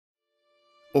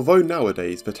Although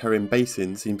nowadays the Tarim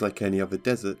Basin seems like any other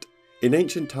desert, in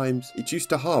ancient times it used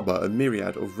to harbour a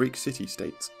myriad of rich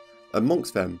city-states.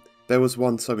 Amongst them, there was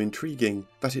one so intriguing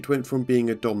that it went from being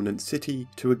a dominant city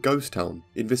to a ghost town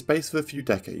in the space of a few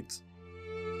decades.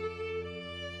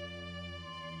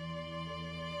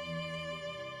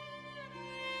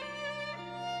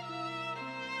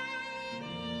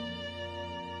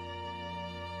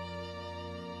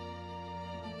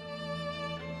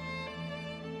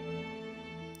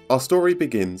 Our story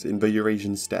begins in the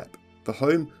Eurasian steppe, the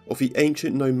home of the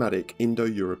ancient nomadic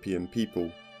Indo-European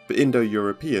people. The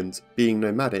Indo-Europeans, being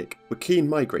nomadic, were keen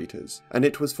migrators, and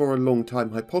it was for a long time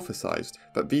hypothesized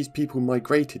that these people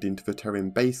migrated into the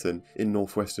Tarim Basin in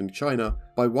northwestern China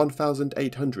by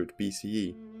 1800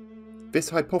 BCE. This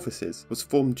hypothesis was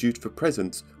formed due to the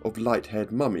presence of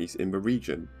light-haired mummies in the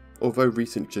region, although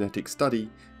recent genetic study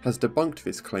has debunked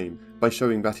this claim by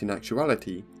showing that in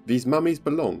actuality, these mummies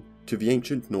belong to the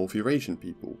ancient North Eurasian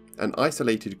people, an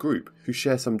isolated group who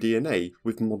share some DNA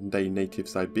with modern-day native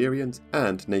Siberians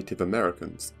and Native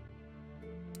Americans.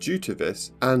 Due to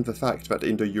this, and the fact that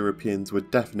Indo-Europeans were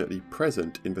definitely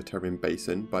present in the Tarim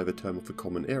Basin by the term of the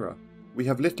Common Era, we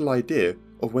have little idea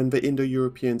of when the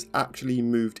Indo-Europeans actually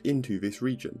moved into this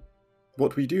region.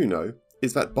 What we do know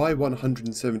is that by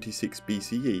 176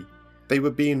 BCE, they were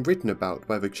being written about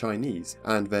by the Chinese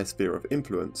and their sphere of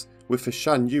influence, with the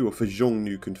Shan Yu of the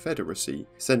Xiongnu Confederacy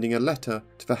sending a letter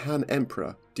to the Han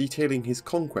Emperor detailing his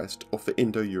conquest of the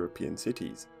Indo-European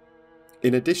cities.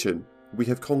 In addition, we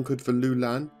have conquered the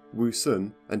Loulan,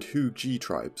 Wusun and Hu Ji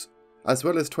tribes, as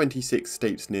well as 26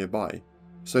 states nearby,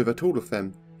 so that all of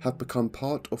them have become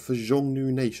part of the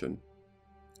Xiongnu nation.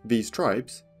 These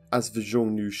tribes, as the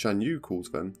Xiongnu Shan Yu calls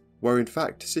them, were in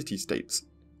fact city-states,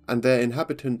 and their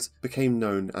inhabitants became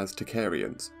known as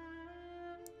Tocharians.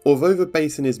 Although the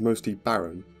basin is mostly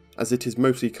barren, as it is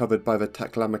mostly covered by the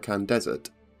Taklamakan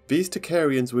Desert, these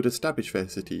Tocharians would establish their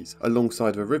cities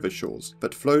alongside the river shores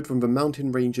that flowed from the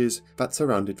mountain ranges that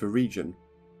surrounded the region.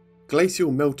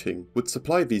 Glacial melting would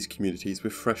supply these communities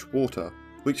with fresh water,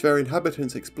 which their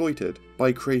inhabitants exploited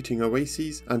by creating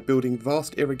oases and building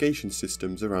vast irrigation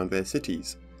systems around their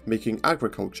cities, making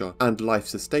agriculture and life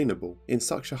sustainable in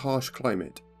such a harsh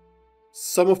climate.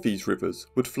 Some of these rivers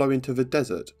would flow into the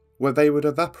desert, where they would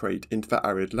evaporate into the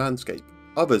arid landscape.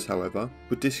 Others, however,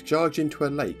 would discharge into a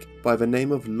lake by the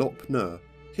name of Lop Nur.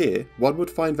 Here, one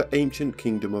would find the ancient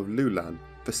kingdom of Loulan,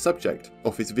 the subject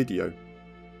of this video.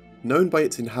 Known by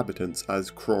its inhabitants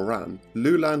as Kroran,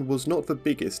 Loulan was not the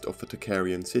biggest of the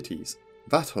Tocharian cities.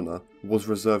 That honour was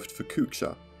reserved for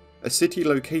Kucha, a city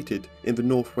located in the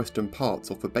northwestern parts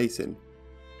of the basin.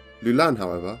 Loulan,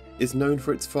 however, is known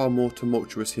for its far more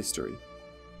tumultuous history.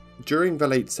 During the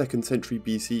late 2nd century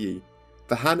BCE,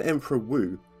 the Han Emperor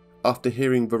Wu, after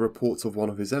hearing the reports of one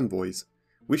of his envoys,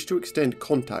 wished to extend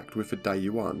contact with the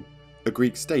Dayuan, a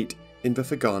Greek state in the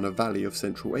Fergana Valley of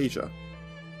Central Asia.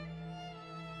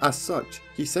 As such,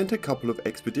 he sent a couple of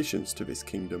expeditions to this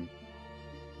kingdom.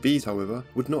 These, however,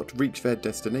 would not reach their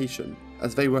destination,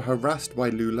 as they were harassed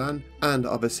by Loulan and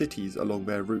other cities along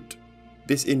their route.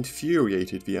 This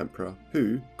infuriated the emperor,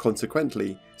 who,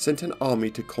 consequently, sent an army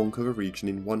to conquer the region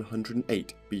in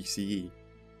 108 BCE.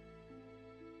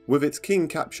 With its king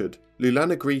captured,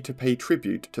 Loulan agreed to pay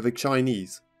tribute to the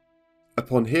Chinese.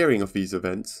 Upon hearing of these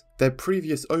events, their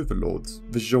previous overlords,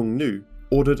 the Xiongnu,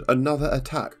 ordered another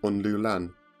attack on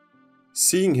Loulan.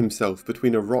 Seeing himself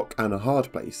between a rock and a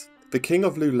hard place, the king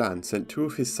of Loulan sent two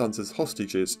of his sons as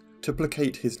hostages to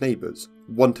placate his neighbours,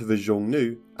 one to the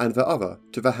Xiongnu and the other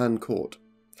to the Han court.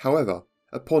 However,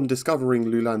 upon discovering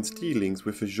Loulan's dealings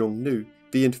with the Xiongnu,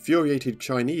 the infuriated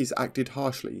Chinese acted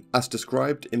harshly, as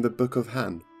described in the Book of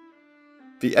Han.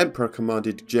 The emperor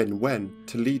commanded Zhen Wen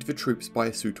to lead the troops by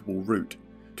a suitable route,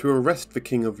 to arrest the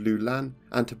king of Loulan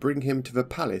and to bring him to the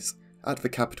palace at the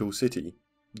capital city.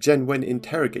 Zhen Wen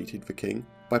interrogated the king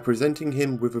by presenting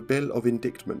him with a bill of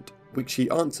indictment, which he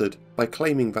answered by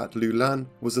claiming that Loulan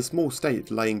was a small state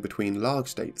lying between large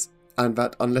states, and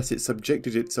that unless it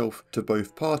subjected itself to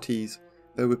both parties,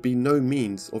 there would be no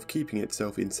means of keeping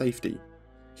itself in safety.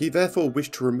 He therefore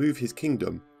wished to remove his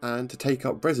kingdom and to take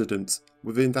up residence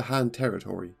within the Han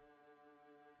territory.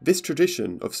 This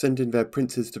tradition of sending their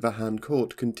princes to the Han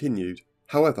court continued.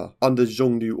 However, under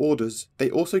Xiongnu orders, they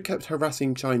also kept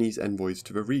harassing Chinese envoys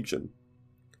to the region.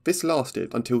 This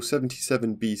lasted until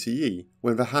 77 BCE,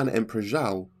 when the Han Emperor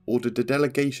Zhao ordered a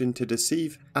delegation to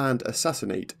deceive and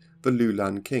assassinate the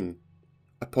Loulan king.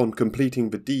 Upon completing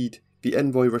the deed, the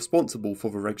envoy responsible for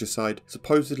the regicide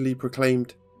supposedly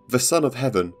proclaimed, "The Son of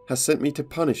Heaven has sent me to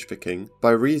punish the king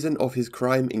by reason of his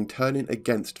crime in turning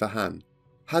against the Han.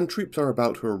 Han troops are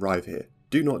about to arrive here.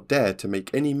 do not dare to make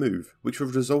any move which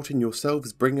would result in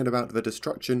yourselves bringing about the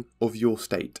destruction of your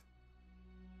state.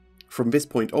 From this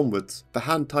point onwards, the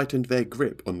Han tightened their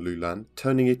grip on Loulan,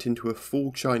 turning it into a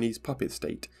full Chinese puppet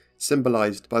state,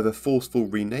 symbolised by the forceful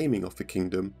renaming of the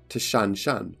kingdom to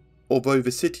Shanshan, although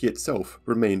the city itself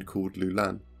remained called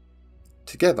Loulan.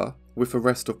 Together with the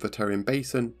rest of the Tarim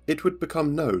Basin, it would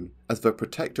become known as the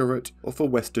Protectorate of the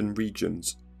Western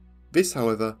Regions. This,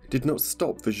 however, did not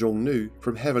stop the Xiongnu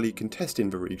from heavily contesting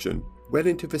the region well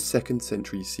into the 2nd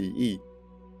century CE.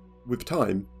 With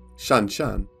time,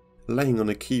 Shanshan, laying on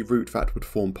a key route that would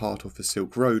form part of the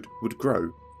Silkroad, would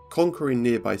grow, conquering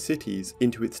nearby cities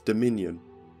into its dominion.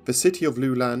 The city of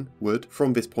Loulan would,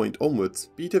 from this point onwards,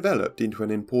 be developed into an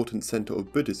important centre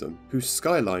of Buddhism, whose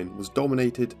skyline was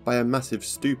dominated by a massive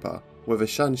stupa where the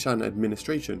Shanshan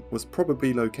administration was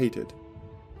probably located.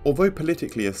 Although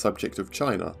politically a subject of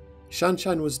China,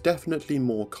 Shanshan was definitely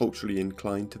more culturally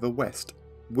inclined to the west.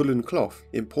 Woolen cloth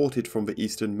imported from the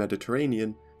eastern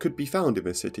Mediterranean could be found in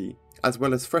the city, as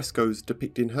well as frescoes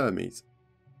depicting Hermes.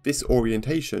 This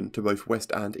orientation to both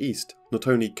west and east, not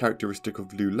only characteristic of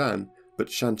Loulan, but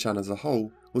Shanshan as a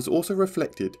whole, was also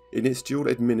reflected in its dual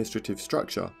administrative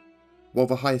structure. While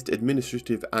the highest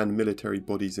administrative and military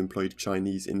bodies employed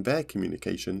Chinese in their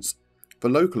communications, the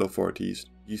local authorities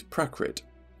used Prakrit,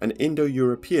 an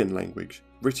Indo-European language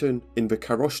written in the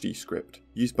Kharoshthi script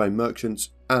used by merchants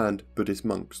and Buddhist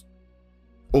monks.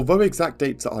 Although exact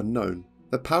dates are unknown,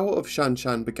 the power of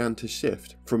Shanshan began to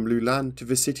shift from Loulan to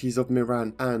the cities of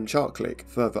Miran and Charklik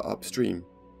further upstream.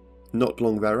 Not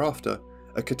long thereafter,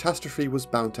 a catastrophe was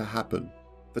bound to happen.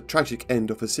 The tragic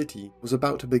end of the city was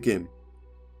about to begin.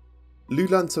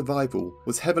 Loulan's survival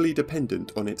was heavily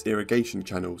dependent on its irrigation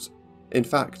channels. In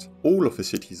fact, all of the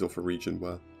cities of the region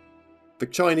were. The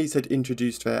Chinese had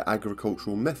introduced their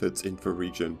agricultural methods into the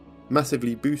region,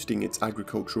 massively boosting its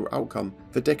agricultural outcome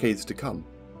for decades to come.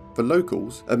 The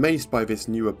locals, amazed by this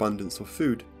new abundance of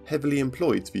food, heavily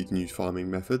employed these new farming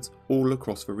methods all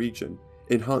across the region,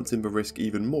 enhancing the risk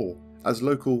even more as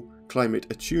local,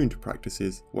 climate-attuned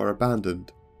practices were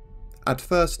abandoned. At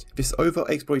first, this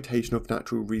over-exploitation of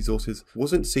natural resources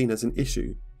wasn't seen as an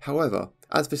issue. However,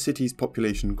 as the city's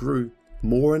population grew,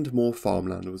 more and more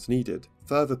farmland was needed,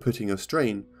 further putting a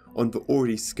strain on the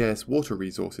already scarce water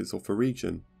resources of the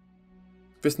region.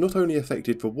 This not only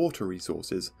affected the water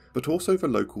resources, but also the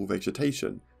local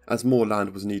vegetation. As more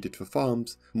land was needed for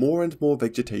farms, more and more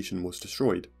vegetation was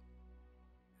destroyed.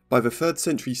 By the 3rd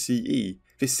century CE,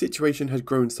 this situation had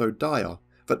grown so dire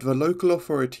that the local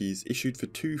authorities issued the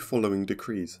 2 following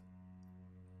decrees.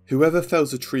 Whoever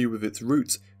fells a tree with its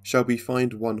roots shall be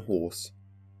fined 1 horse.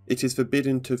 It is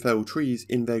forbidden to fell trees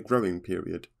in their growing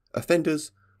period.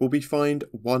 Offenders will be fined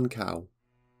 1 cow.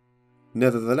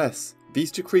 Nevertheless,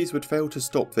 these decrees would fail to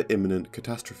stop the imminent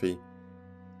catastrophe.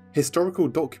 Historical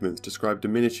documents describe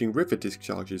diminishing river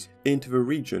discharges into the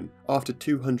region after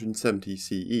 270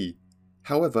 CE.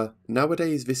 However,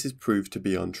 nowadays this is proved to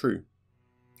be untrue.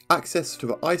 Access to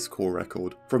the ice core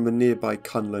record from the nearby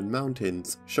Kunlun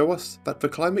Mountains show us that the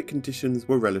climate conditions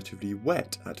were relatively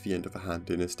wet at the end of the Han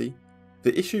Dynasty.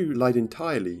 The issue lied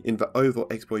entirely in the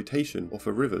over-exploitation of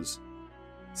the rivers.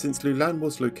 Since Loulan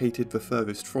was located the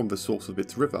furthest from the source of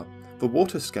its river, the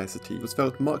water scarcity was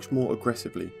felt much more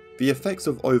aggressively. The effects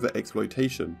of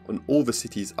over-exploitation on all the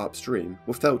cities upstream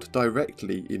were felt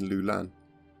directly in Loulan.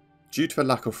 Due to the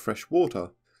lack of fresh water,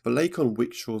 the lake on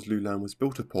which shores Loulan was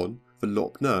built upon, the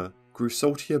Lop Nur, grew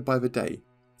saltier by the day,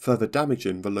 further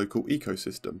damaging the local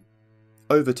ecosystem.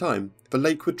 Over time, the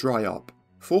lake would dry up,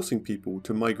 forcing people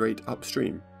to migrate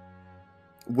upstream.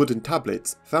 Wooden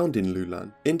tablets found in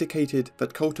Loulan indicated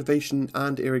that cultivation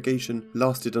and irrigation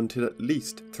lasted until at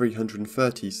least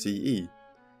 330 CE.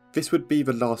 This would be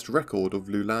the last record of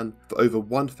Loulan for over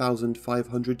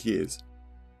 1,500 years.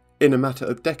 In a matter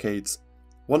of decades,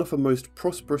 one of the most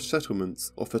prosperous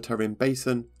settlements of the Tarim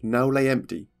Basin now lay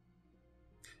empty.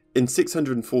 In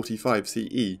 645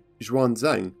 CE,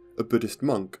 Xuanzang, a Buddhist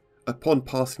monk, upon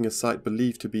passing a site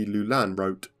believed to be Loulan,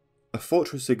 wrote, "A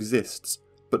fortress exists,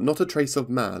 but not a trace of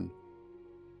man."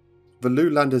 The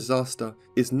Loulan disaster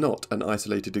is not an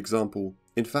isolated example.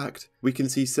 In fact, we can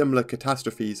see similar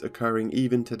catastrophes occurring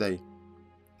even today.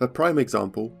 The prime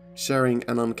example, sharing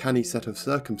an uncanny set of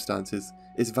circumstances,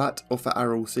 is that of the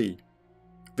Aral Sea.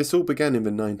 This all began in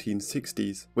the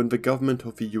 1960s, when the government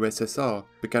of the USSR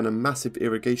began a massive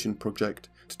irrigation project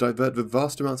to divert the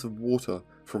vast amounts of water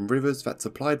from rivers that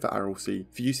supplied the Aral Sea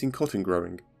for use in cotton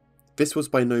growing. This was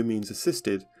by no means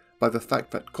assisted by the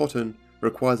fact that cotton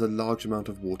requires a large amount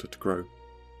of water to grow.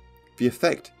 The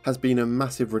effect has been a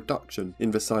massive reduction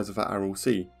in the size of the Aral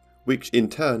Sea, which in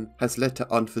turn has led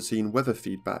to unforeseen weather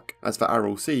feedback, as the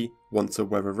Aral Sea, once a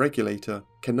weather regulator,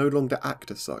 can no longer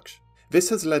act as such. This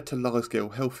has led to large-scale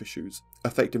health issues,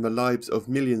 affecting the lives of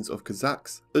millions of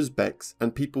Kazakhs, Uzbeks,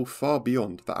 and people far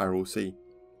beyond the Aral Sea.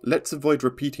 Let's avoid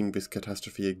repeating this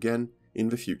catastrophe again in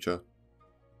the future.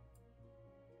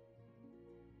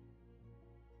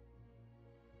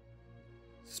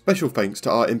 Special thanks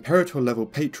to our Imperator level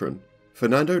patron,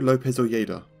 Fernando Lopez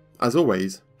Ojeda. As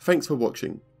always, thanks for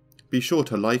watching. Be sure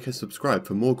to like and subscribe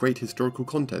for more great historical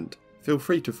content. Feel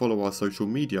free to follow our social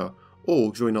media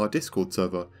or join our Discord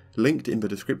server, linked in the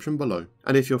description below.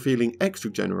 And if you're feeling extra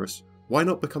generous, why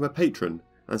not become a patron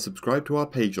and subscribe to our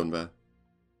page on there.